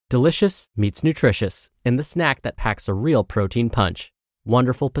Delicious meets nutritious in the snack that packs a real protein punch.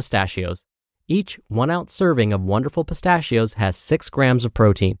 Wonderful Pistachios. Each 1-ounce serving of Wonderful Pistachios has 6 grams of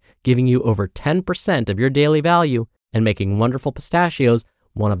protein, giving you over 10% of your daily value and making Wonderful Pistachios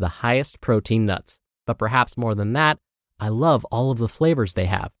one of the highest protein nuts. But perhaps more than that, I love all of the flavors they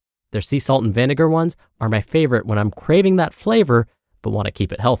have. Their sea salt and vinegar ones are my favorite when I'm craving that flavor but want to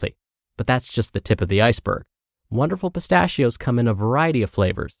keep it healthy. But that's just the tip of the iceberg. Wonderful Pistachios come in a variety of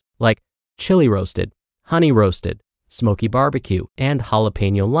flavors, like chili roasted, honey roasted, smoky barbecue, and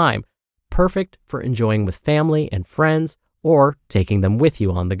jalapeno lime, perfect for enjoying with family and friends or taking them with you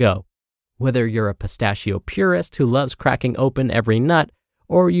on the go. Whether you're a pistachio purist who loves cracking open every nut,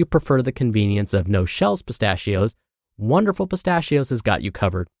 or you prefer the convenience of no-shells pistachios, Wonderful Pistachios has got you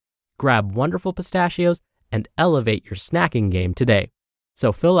covered. Grab Wonderful Pistachios and elevate your snacking game today.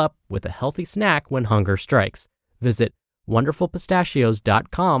 So fill up with a healthy snack when hunger strikes. Visit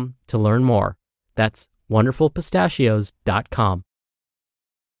wonderfulpistachios.com to learn more. That's wonderfulpistachios.com.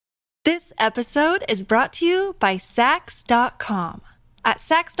 This episode is brought to you by Sax.com. At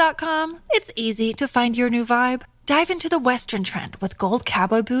Sax.com, it's easy to find your new vibe. Dive into the Western trend with gold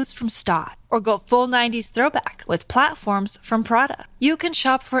cowboy boots from Stott, or go full 90s throwback with platforms from Prada. You can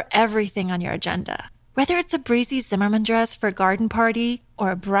shop for everything on your agenda, whether it's a breezy Zimmermann dress for a garden party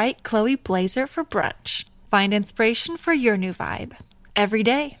or a bright Chloe blazer for brunch. Find inspiration for your new vibe every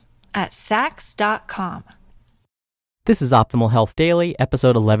day at Sax.com. This is Optimal Health Daily,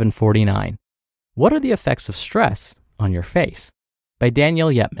 episode 1149. What are the effects of stress on your face? By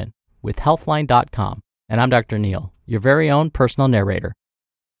Danielle Yetman with Healthline.com. And I'm Dr. Neil, your very own personal narrator.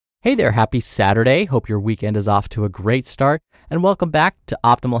 Hey there, happy Saturday. Hope your weekend is off to a great start. And welcome back to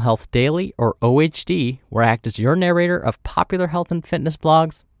Optimal Health Daily, or OHD, where I act as your narrator of popular health and fitness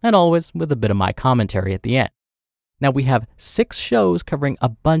blogs, and always with a bit of my commentary at the end. Now, we have 6 shows covering a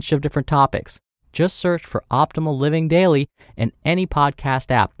bunch of different topics. Just search for Optimal Living Daily in any podcast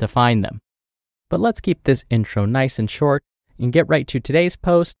app to find them. But let's keep this intro nice and short and get right to today's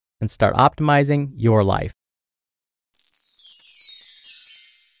post and start optimizing your life.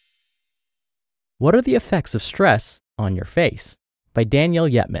 What are the effects of stress on your face? By Danielle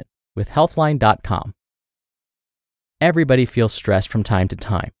Yetman with Healthline.com. Everybody feels stress from time to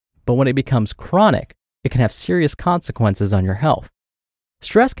time, but when it becomes chronic, it can have serious consequences on your health.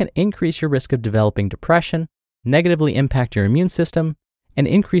 Stress can increase your risk of developing depression, negatively impact your immune system, and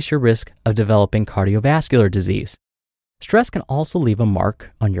increase your risk of developing cardiovascular disease. Stress can also leave a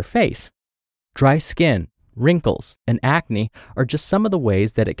mark on your face. Dry skin, wrinkles, and acne are just some of the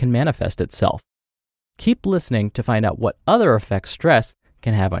ways that it can manifest itself. Keep listening to find out what other effects stress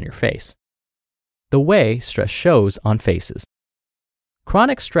can have on your face. The way stress shows on faces.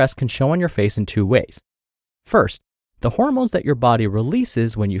 Chronic stress can show on your face in 2 ways. First, the hormones that your body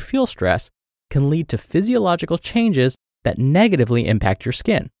releases when you feel stress can lead to physiological changes that negatively impact your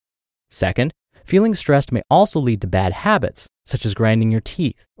skin. Second, feeling stressed may also lead to bad habits, such as grinding your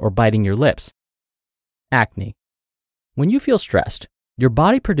teeth or biting your lips. Acne. When you feel stressed, your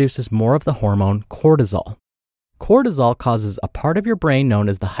body produces more of the hormone cortisol. Cortisol causes a part of your brain known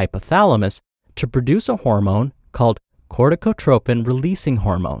as the hypothalamus to produce a hormone called corticotropin-releasing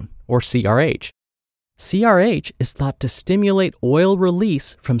hormone, or CRH. CRH is thought to stimulate oil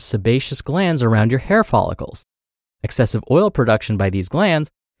release from sebaceous glands around your hair follicles. Excessive oil production by these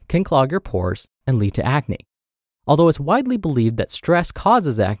glands can clog your pores and lead to acne. Although it's widely believed that stress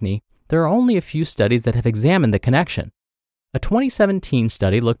causes acne, there are only a few studies that have examined the connection. A 2017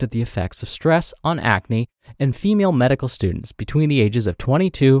 study looked at the effects of stress on acne in female medical students between the ages of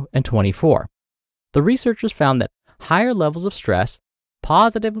 22 and 24. The researchers found that higher levels of stress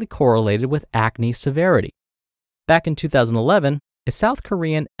positively correlated with acne severity. Back in 2011, a South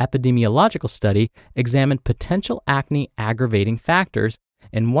Korean epidemiological study examined potential acne aggravating factors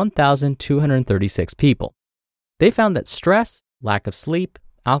in 1,236 people. They found that stress, lack of sleep,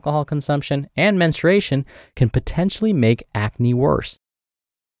 alcohol consumption, and menstruation can potentially make acne worse.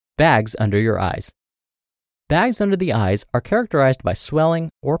 Bags under your eyes. Bags under the eyes are characterized by swelling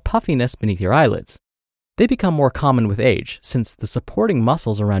or puffiness beneath your eyelids. They become more common with age since the supporting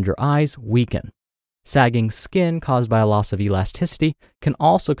muscles around your eyes weaken. Sagging skin caused by a loss of elasticity can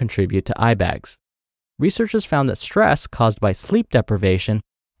also contribute to eye bags. Researchers found that stress caused by sleep deprivation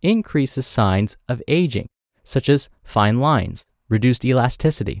increases signs of aging, such as fine lines, reduced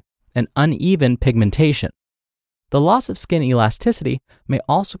elasticity, and uneven pigmentation. The loss of skin elasticity may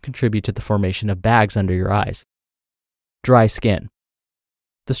also contribute to the formation of bags under your eyes. Dry skin.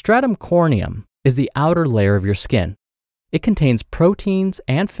 The stratum corneum is the outer layer of your skin. It contains proteins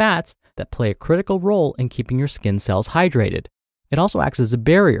and fats that play a critical role in keeping your skin cells hydrated, It also acts as a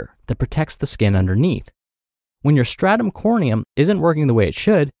barrier that protects the skin underneath. When your stratum corneum isn't working the way it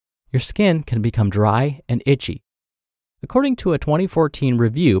should, your skin can become dry and itchy. According to a 2014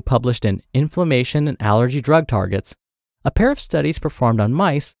 review published in Inflammation and Allergy Drug Targets, a pair of studies performed on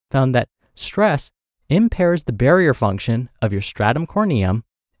mice found that stress impairs the barrier function of your stratum corneum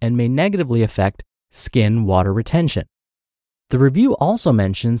and may negatively affect skin water retention. The review also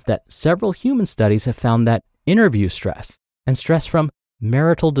mentions that several human studies have found that interview stress and stress from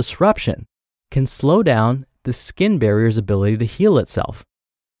marital disruption can slow down the skin barrier's ability to heal itself.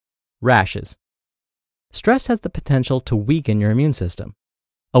 Rashes. Stress has the potential to weaken your immune system.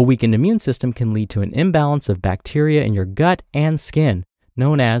 A weakened immune system can lead to an imbalance of bacteria in your gut and skin,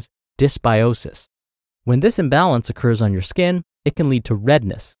 known as dysbiosis. When this imbalance occurs on your skin, it can lead to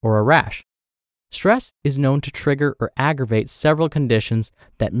redness or a rash. Stress is known to trigger or aggravate several conditions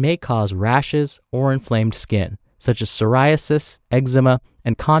that may cause rashes or inflamed skin, such as psoriasis, eczema,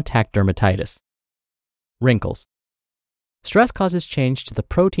 and contact dermatitis. Wrinkles. Stress causes change to the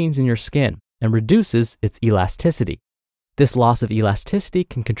proteins in your skin and reduces its elasticity. This loss of elasticity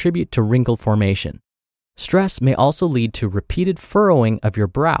can contribute to wrinkle formation. Stress may also lead to repeated furrowing of your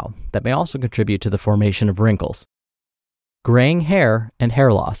brow that may also contribute to the formation of wrinkles. Graying hair and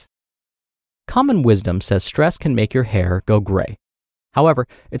hair loss. Common wisdom says stress can make your hair go gray. However,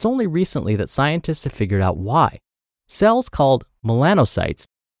 it's only recently that scientists have figured out why. Cells called melanocytes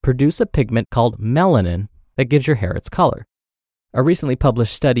produce a pigment called melanin that gives your hair its color. A recently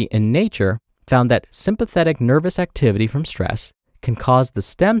published study in Nature found that sympathetic nervous activity from stress can cause the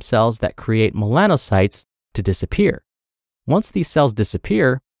stem cells that create melanocytes to disappear. Once these cells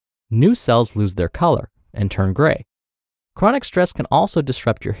disappear, new cells lose their color and turn gray. Chronic stress can also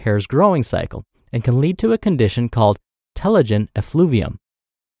disrupt your hair's growing cycle and can lead to a condition called telogen effluvium.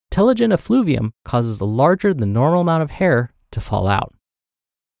 Telogen effluvium causes a larger than normal amount of hair to fall out.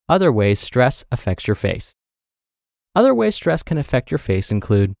 Other ways stress affects your face. Other ways stress can affect your face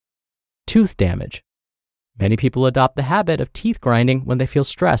include tooth damage. Many people adopt the habit of teeth grinding when they feel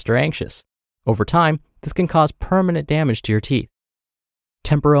stressed or anxious. Over time, this can cause permanent damage to your teeth.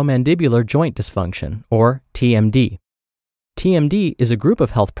 Temporomandibular joint dysfunction, or TMD. TMD is a group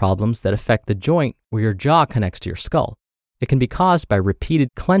of health problems that affect the joint where your jaw connects to your skull. It can be caused by repeated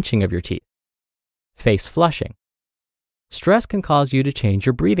clenching of your teeth. Face flushing. Stress can cause you to change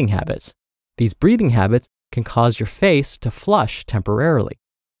your breathing habits. These breathing habits can cause your face to flush temporarily.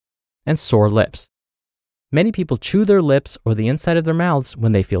 And sore lips. Many people chew their lips or the inside of their mouths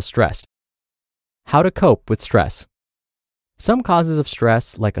when they feel stressed. How to cope with stress. Some causes of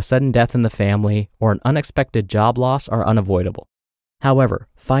stress, like a sudden death in the family or an unexpected job loss, are unavoidable. However,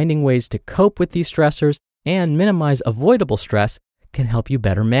 finding ways to cope with these stressors and minimize avoidable stress can help you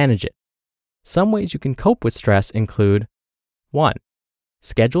better manage it. Some ways you can cope with stress include 1.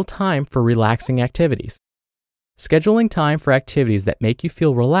 Schedule time for relaxing activities. Scheduling time for activities that make you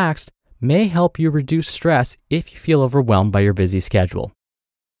feel relaxed may help you reduce stress if you feel overwhelmed by your busy schedule.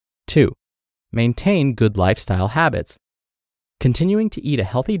 2. Maintain good lifestyle habits. Continuing to eat a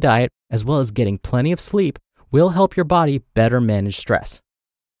healthy diet as well as getting plenty of sleep will help your body better manage stress.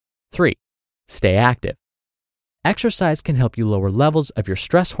 3. Stay active. Exercise can help you lower levels of your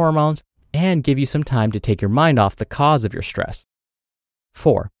stress hormones and give you some time to take your mind off the cause of your stress.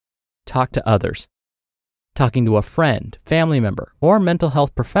 4. Talk to others. Talking to a friend, family member, or mental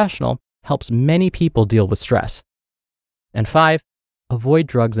health professional helps many people deal with stress. And 5. Avoid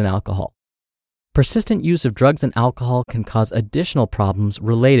drugs and alcohol. Persistent use of drugs and alcohol can cause additional problems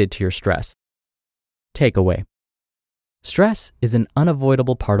related to your stress. Takeaway. Stress is an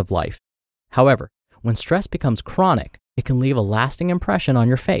unavoidable part of life. However, when stress becomes chronic, it can leave a lasting impression on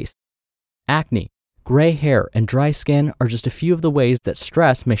your face. Acne, gray hair, and dry skin are just a few of the ways that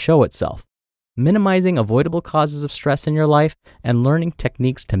stress may show itself. Minimizing avoidable causes of stress in your life and learning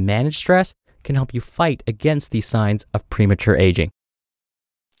techniques to manage stress can help you fight against these signs of premature aging.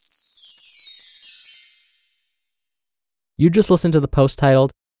 You just listened to the post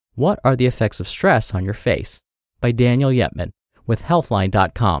titled, "What are the effects of stress on your face?" by Daniel Yetman with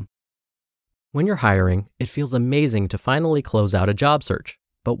Healthline.com. When you're hiring, it feels amazing to finally close out a job search.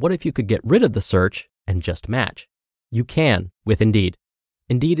 But what if you could get rid of the search and just match? You can with Indeed.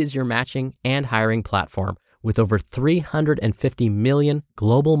 Indeed is your matching and hiring platform with over 350 million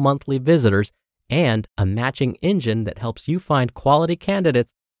global monthly visitors and a matching engine that helps you find quality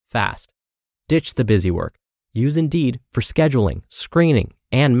candidates fast. Ditch the busy work. Use Indeed for scheduling, screening,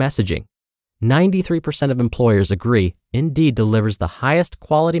 and messaging. 93% of employers agree Indeed delivers the highest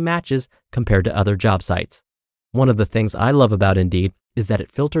quality matches compared to other job sites. One of the things I love about Indeed is that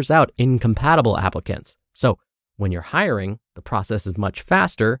it filters out incompatible applicants. So When you're hiring, the process is much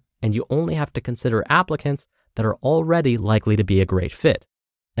faster, and you only have to consider applicants that are already likely to be a great fit.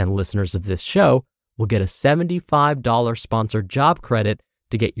 And listeners of this show will get a $75 sponsored job credit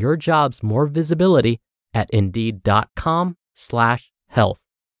to get your jobs more visibility at Indeed.com/health.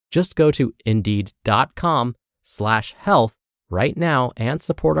 Just go to Indeed.com/health right now and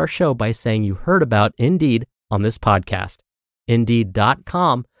support our show by saying you heard about Indeed on this podcast.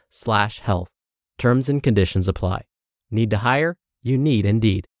 Indeed.com/health. Terms and conditions apply. Need to hire? You need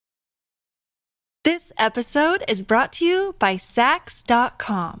Indeed. This episode is brought to you by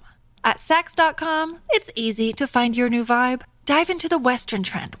Sax.com. At Sax.com, it's easy to find your new vibe. Dive into the Western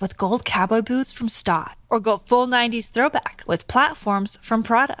trend with gold cowboy boots from Stott, or go full 90s throwback with platforms from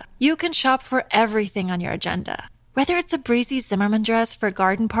Prada. You can shop for everything on your agenda, whether it's a breezy Zimmermann dress for a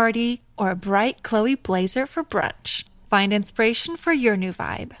garden party or a bright Chloe blazer for brunch. Find inspiration for your new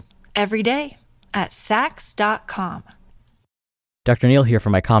vibe every day at Sax.com. Dr. Neil here for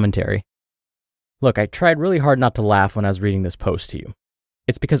my commentary. Look, I tried really hard not to laugh when I was reading this post to you.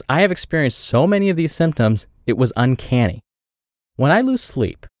 It's because I have experienced so many of these symptoms, it was uncanny. When I lose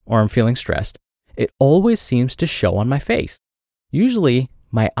sleep or I'm feeling stressed, it always seems to show on my face. Usually,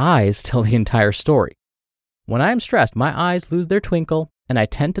 my eyes tell the entire story. When I am stressed, my eyes lose their twinkle, and I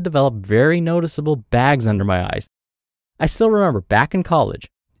tend to develop very noticeable bags under my eyes. I still remember back in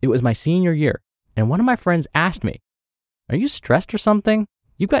college, it was my senior year, and one of my friends asked me, "Are you stressed or something?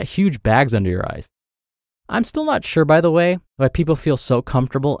 You've got huge bags under your eyes." I'm still not sure, by the way, why people feel so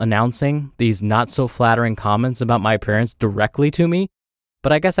comfortable announcing these not so flattering comments about my appearance directly to me,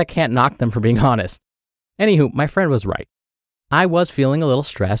 but I guess I can't knock them for being honest. Anywho, my friend was right. I was feeling a little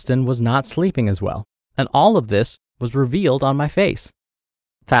stressed and was not sleeping as well, and all of this was revealed on my face.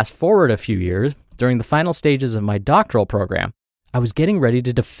 Fast forward a few years, during the final stages of my doctoral program, I was getting ready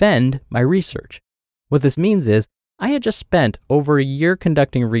to defend my research. What this means is, I had just spent over a year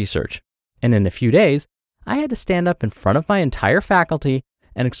conducting research, and in a few days, I had to stand up in front of my entire faculty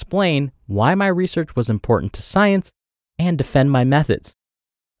and explain why my research was important to science and defend my methods.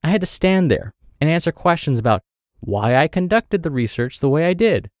 I had to stand there and answer questions about why I conducted the research the way I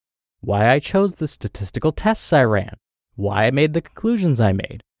did, why I chose the statistical tests I ran, why I made the conclusions I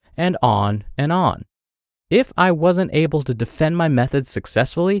made, and on and on. If I wasn't able to defend my methods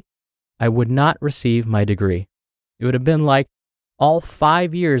successfully, I would not receive my degree. It would have been like all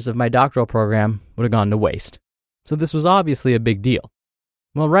 5 years of my doctoral program would have gone to waste. So this was obviously a big deal.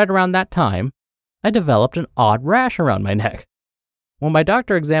 Well, right around that time, I developed an odd rash around my neck. When my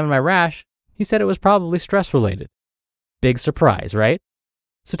doctor examined my rash, he said it was probably stress-related. Big surprise, right?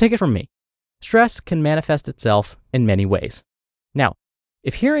 So take it from me. Stress can manifest itself in many ways. Now,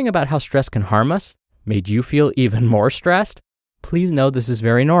 if hearing about how stress can harm us made you feel even more stressed, please know this is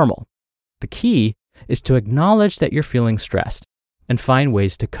very normal. The key is to acknowledge that you're feeling stressed and find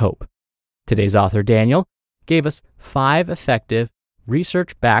ways to cope. Today's author, Daniel, gave us 5 effective,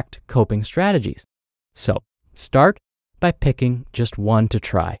 research-backed coping strategies. So, start by picking just one to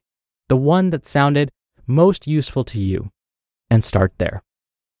try, the one that sounded most useful to you, and start there.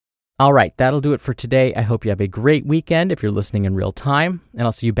 All right, that'll do it for today. I hope you have a great weekend if you're listening in real time, and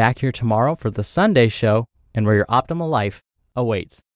I'll see you back here tomorrow for the Sunday show and where your optimal life awaits.